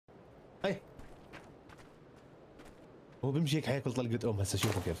هو بيمشي هيك حياكل طلقة ام هسه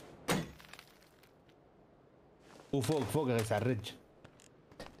شوفوا كيف. وفوق يا غيث على الرج.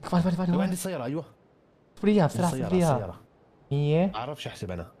 فال عندي السيارة ايوه. فريها بسرعة فريها. 100 اعرفش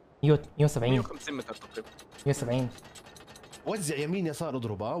احسب انا. 170 150 متر تقريبا. 170. وزع يمين يسار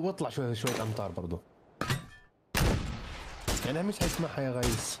اضربها واطلع شوية امتار برضه. يعني مش حيسمعها يا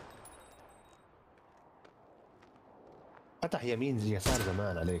غيث. فتح يمين يسار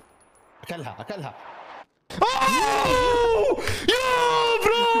زمان عليك. اكلها. يا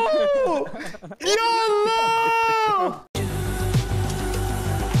برو يا الله.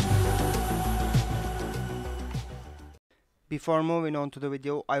 Before moving on to the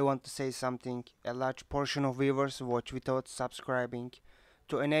video, I want to say something. A large portion of viewers watch without subscribing.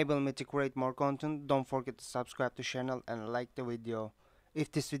 To enable me to create more content, don't forget to subscribe to the channel and like the video. If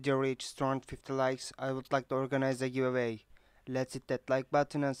this video reaches 250 likes, I would like to organize a giveaway. Let's hit that like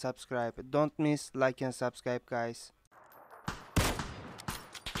button and subscribe. Don't miss like and subscribe, guys.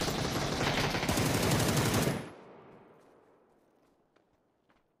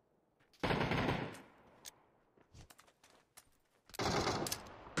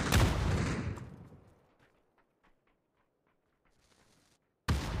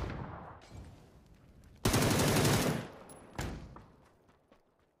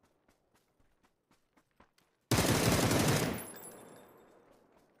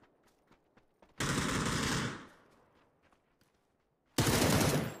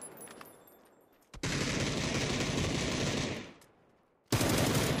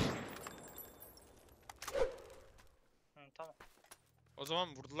 Tamam. O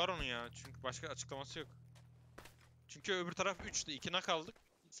zaman vurdular onu ya. Çünkü başka açıklaması yok. Çünkü öbür taraf 3'tü. 2 nak aldık.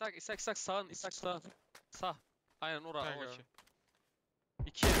 İshak sağın. İshak sağ. Sağ. Aynen oraya. Kanka.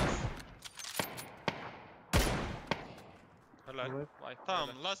 2 yedi. Helal. Vay.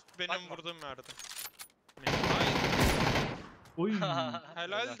 Tamam, last benim vurduğum yerde. Oy.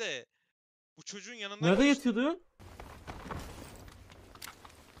 Helal de. Bu çocuğun yanında Nerede yatıyordu?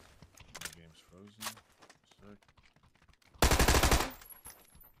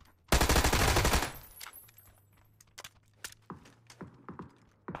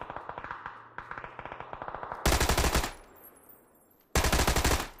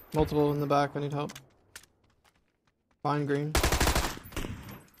 Multiple in the back, I need help. Fine green.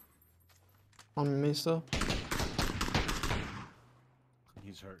 On me still.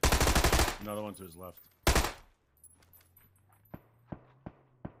 He's hurt. Another one to his left.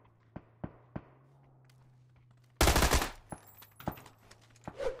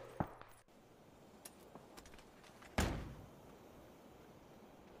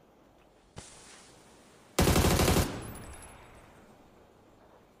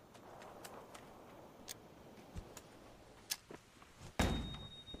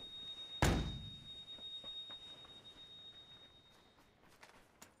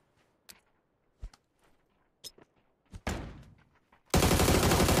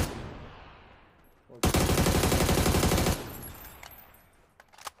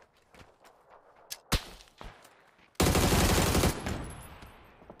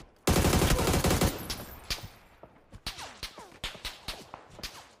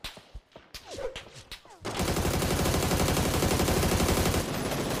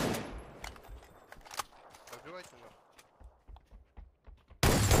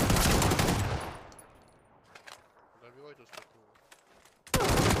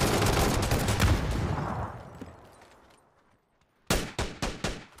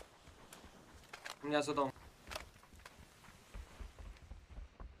 Меня за дом.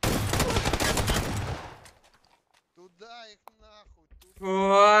 Туда их нахуй.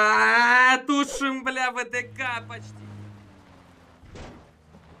 Тушим, бля, ВДК почти.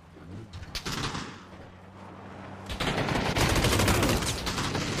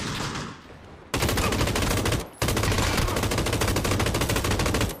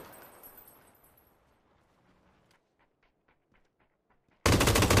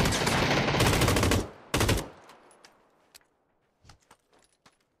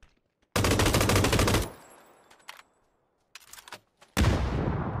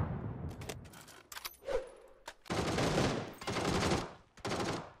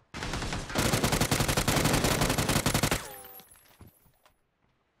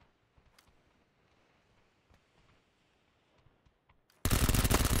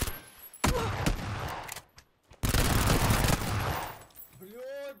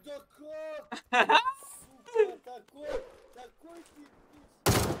 Такой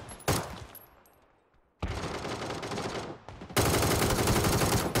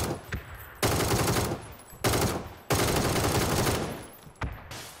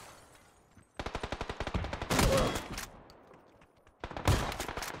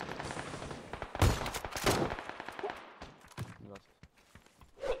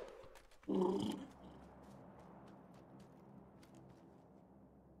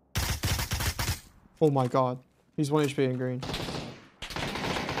Oh my god. He's 1 HP in green. Took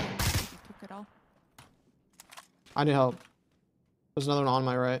it all. I need help. There's another one on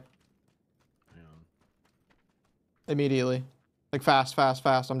my right. Hang on. Immediately. Like fast, fast,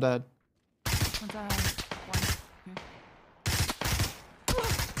 fast. I'm dead. One's one.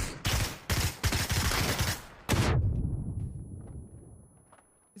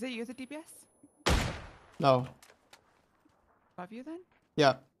 Is it you, the DBS? No. Above you then?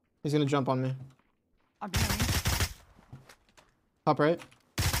 Yeah. He's gonna jump on me. I'm behind me. Top right.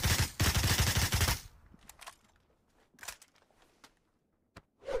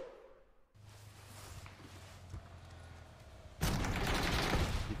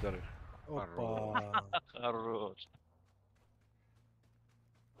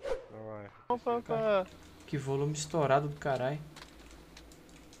 Que volume estourado do caralho.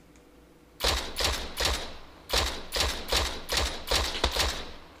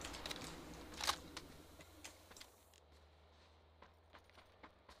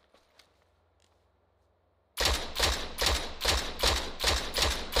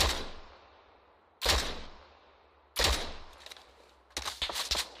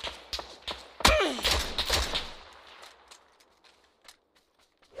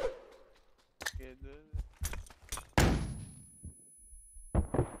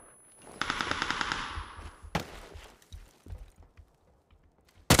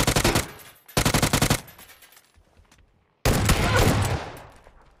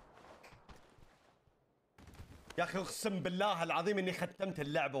 يا اخي اقسم بالله العظيم اني ختمت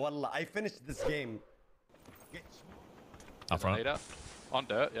اللعبه والله. I finished this game. Up front. On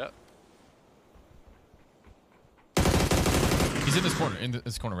dirt, yeah. He's in this corner. In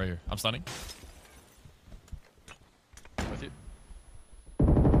this corner right here. I'm stunning. With you.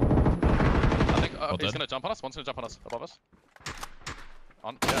 I think Well he's dead. gonna jump on us. One's gonna jump on us. Above us.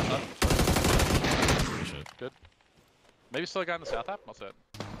 On. Yeah, done. Holy shit. Good. Maybe still a guy in the south app? Not certain.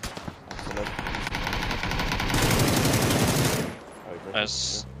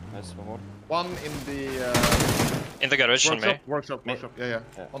 Nice. One in the In the garage on me. workshop.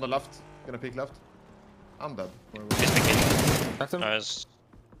 Yeah. On the left. Gonna peek left. I'm dead. He's picking. Nice.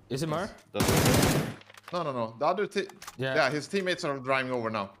 Is it Mar? No. The other yeah, his teammates are driving over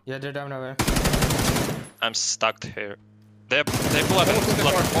now. Yeah, they're down over. I'm stuck here. They pull up.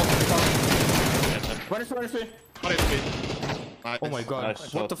 Where is he? Nice. Oh my god.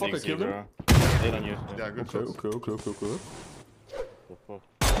 What the fuck, I killed him? Yeah, good shots. Okay.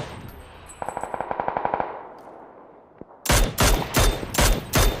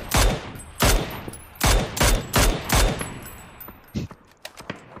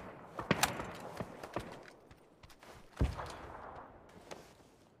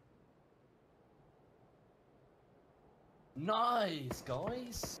 Nice,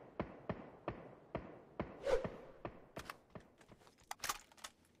 guys.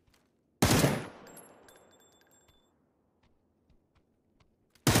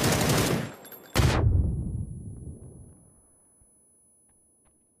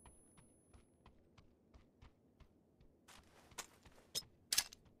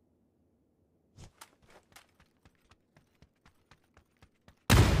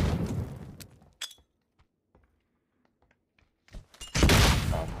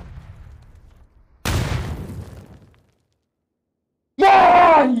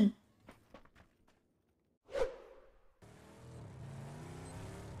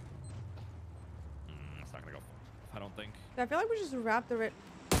 It's not gonna go. I don't think. I feel like we just wrapped the right.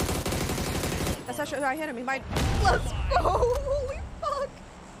 That's actually who I hit him. He might. Let's go! Holy fuck!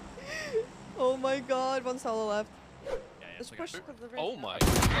 Oh my god, one solo left. Just push the wrist. Oh my.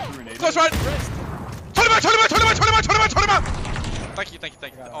 That's right! Turn him out! Thank you.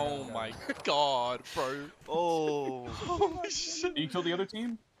 Oh my god, bro. Oh. Holy shit. You killed the other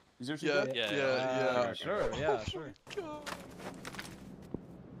team? Is there Yeah. Sure. God.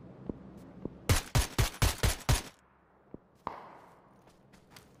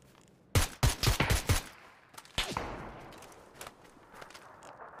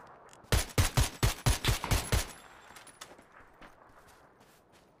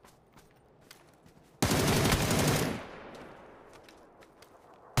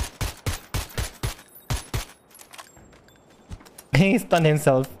 He stunned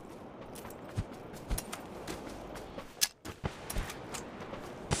himself.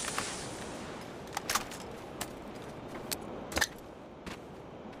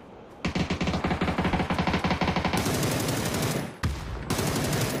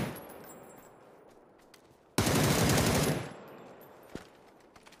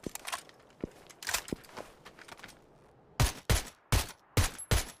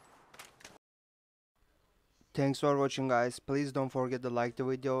 Thanks for watching, guys. Please don't forget to like the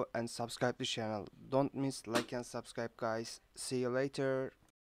video and subscribe the channel. Don't miss like and subscribe, guys. See you later.